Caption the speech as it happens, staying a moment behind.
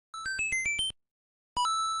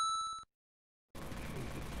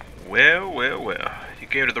Well, you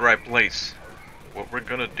came to the right place. What we're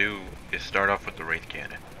gonna do is start off with the Wraith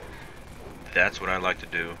Cannon. That's what I like to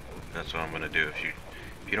do. That's what I'm gonna do. If you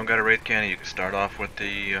don't got a Wraith Cannon, you can start off with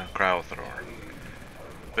the Cryothrower.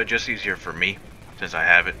 But just easier for me, since I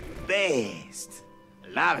have it. Best.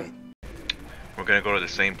 Love it. We're gonna go to the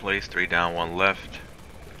same place, 3 down, 1 left.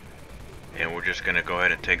 And we're just gonna go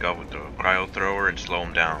ahead and take off with the Cryothrower and slow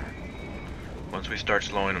them down. Once we start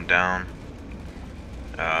slowing them down,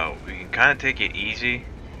 we can kind of take it easy.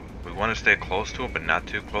 We want to stay close to them, but not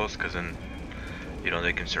too close, because then,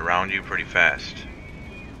 they can surround you pretty fast.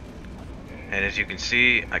 And as you can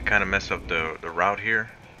see, I kind of messed up the route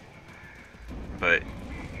here. But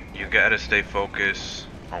you gotta stay focused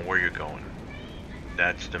on where you're going.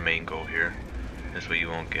 That's the main goal here. This way you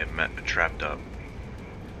won't get trapped up.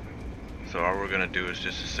 So all we're gonna do is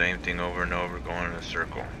just the same thing over and over, going in a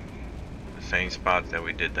circle. The same spots that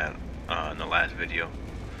we did that in the last video.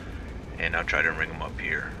 And I'll try to ring them up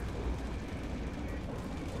here.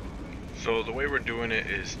 So the way we're doing it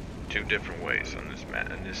is 2 different ways on this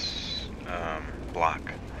mat, in this block.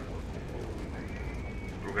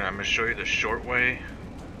 I'm gonna show you the short way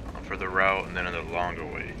for the route, and then the longer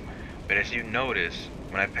way. But as you notice,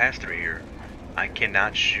 when I pass through here, I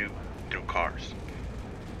cannot shoot through cars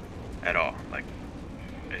at all. Like,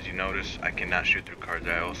 as you notice, I cannot shoot through cars.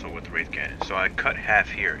 I also with the Wraith Cannon. So I cut half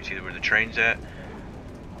here. You see where the train's at?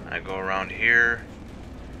 I go around here,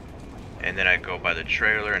 and then I go by the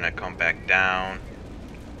trailer, and I come back down.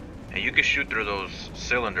 And you can shoot through those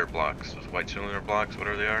cylinder blocks, those white cylinder blocks,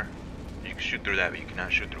 whatever they are. You can shoot through that, but you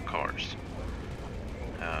cannot shoot through cars.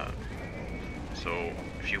 So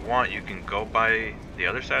if you want, you can go by the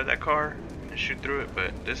other side of that car and shoot through it,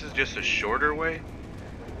 but this is just a shorter way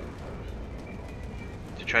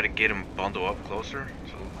to try to get them bundle up closer.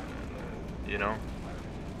 So,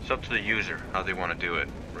 it's up to the user how they want to do it,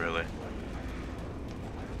 really.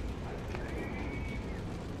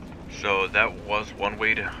 So that was one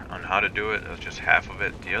way on how to do it. That was just half of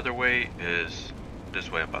it. The other way is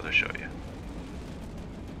this way I'm about to show you.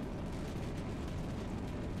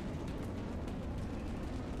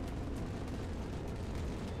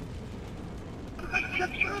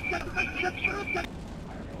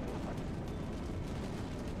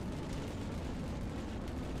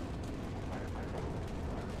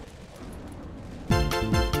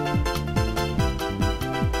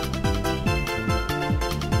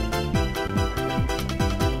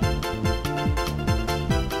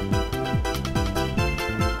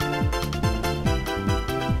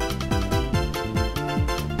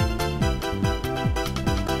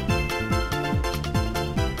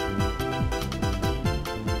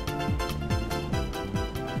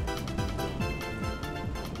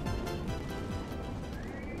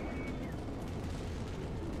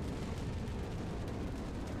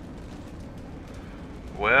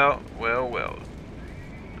 Well.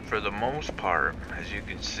 For the most part, as you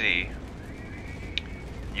can see,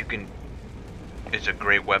 it's a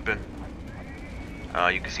great weapon.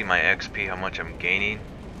 You can see my XP, how much I'm gaining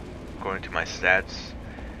according to my stats.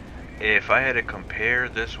 If I had to compare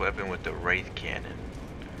this weapon with the Wraith Cannon,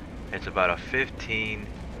 it's about a 15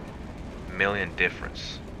 million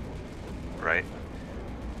difference, right?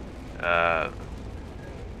 The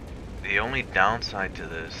only downside to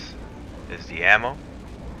this is the ammo,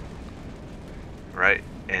 right?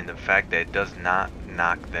 And the fact that it does not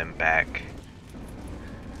knock them back.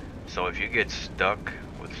 So if you get stuck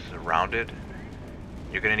with surrounded,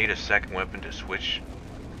 you're gonna need a second weapon to switch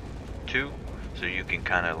to, so you can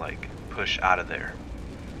kind of like push out of there.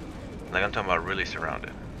 Like, I'm talking about really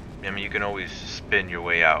surrounded. I mean, you can always spin your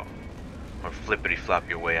way out or flippity flop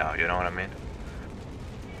your way out, you know what I mean?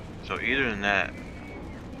 So either than that,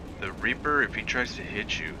 the Reaper, if he tries to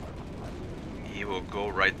hit you, he will go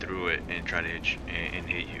right through it and try to hit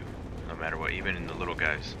you, no matter what, even in the little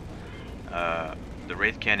guys. The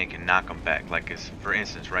Wraith Cannon can knock them back. Like, it's, for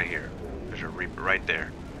instance, right here. There's a Reaper right there.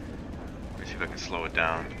 Let me see if I can slow it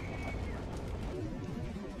down.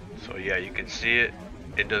 So yeah, you can see it.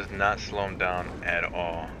 It does not slow him down at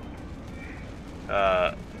all.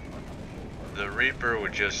 The Reaper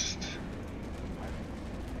would just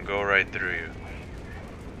go right through you.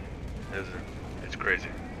 It's crazy.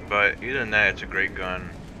 But either than that, it's a great gun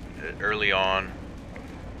early on,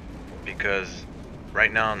 because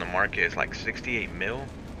right now on the market it's like 68 mil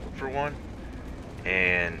for one,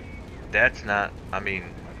 and that's not, I mean,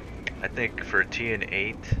 I think for a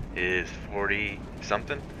TN8 is 40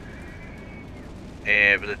 something.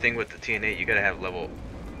 But the thing with the TN8, you gotta have level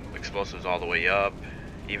explosives all the way up.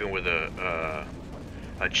 Even with a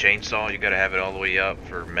chainsaw, you gotta have it all the way up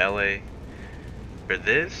for melee. For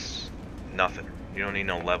this, nothing. You don't need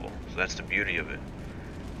no level. So that's the beauty of it.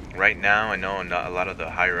 Right now, I know a lot of the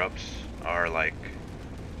higher ups are like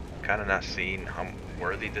kind of not seeing how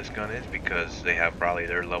worthy this gun is because they have probably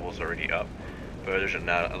their levels already up. But there's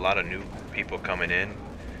a lot of new people coming in,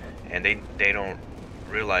 and they don't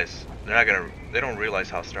realize they don't realize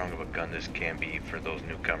how strong of a gun this can be for those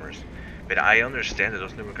newcomers. But I understand that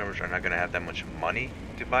those newcomers are not gonna have that much money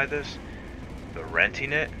to buy this, but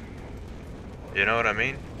renting it, you know what I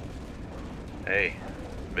mean? Hey,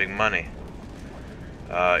 big money.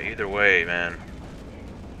 Either way, man.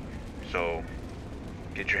 So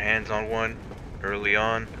get your hands on one early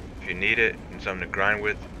on if you need it and something to grind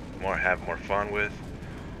with, have more fun with,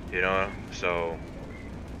 you know. So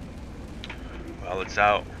while it's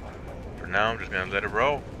out, for now I'm just gonna let it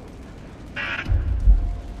roll.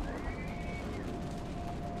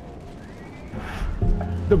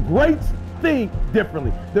 The greats think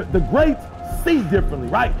differently. The greats see differently,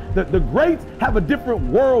 right? The greats have a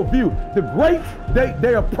different worldview. The greats,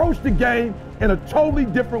 they approach the game in a totally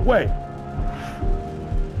different way.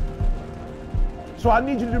 So I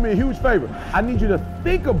need you to do me a huge favor. I need you to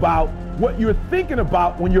think about what you're thinking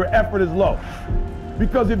about when your effort is low.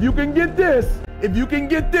 Because if you can get this, you can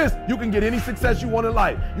get any success you want in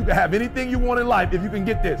life. You can have anything you want in life if you can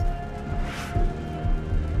get this.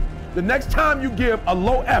 The next time you give a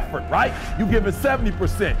low effort, right? You give it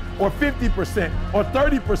 70% or 50% or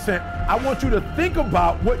 30%. I want you to think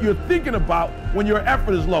about what you're thinking about when your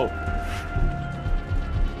effort is low.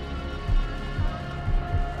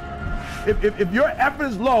 If your effort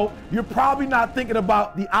is low, you're probably not thinking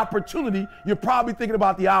about the opportunity, you're probably thinking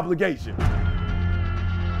about the obligation.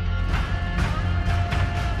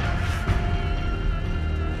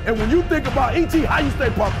 And when you think about E.T., how you stay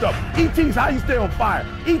pumped up, E.T.'s how you stay on fire,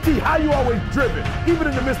 E.T., how you always driven, even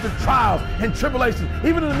in the midst of trials and tribulations,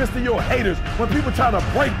 even in the midst of your haters, when people try to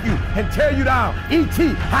break you and tear you down,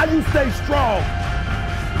 E.T., how you stay strong.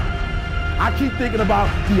 I keep thinking about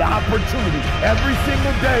the opportunity. Every single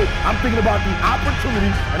day, I'm thinking about the opportunity,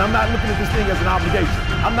 and I'm not looking at this thing as an obligation.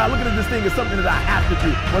 I'm not looking at this thing as something that I have to do,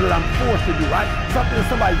 whether I'm forced to do, right? Something that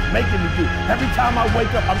somebody's making me do. Every time I wake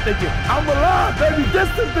up, I'm thinking, I'm alive, baby. This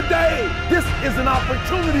is the day. This is an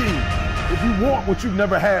opportunity. If you want what you've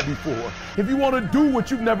never had before, if you want to do what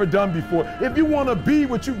you've never done before, if you want to be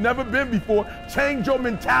what you've never been before, change your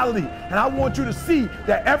mentality. And I want you to see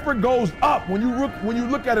that effort goes up when you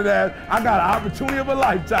look at it as, I got an opportunity of a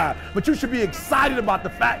lifetime. But you should be excited about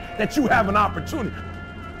the fact that you have an opportunity.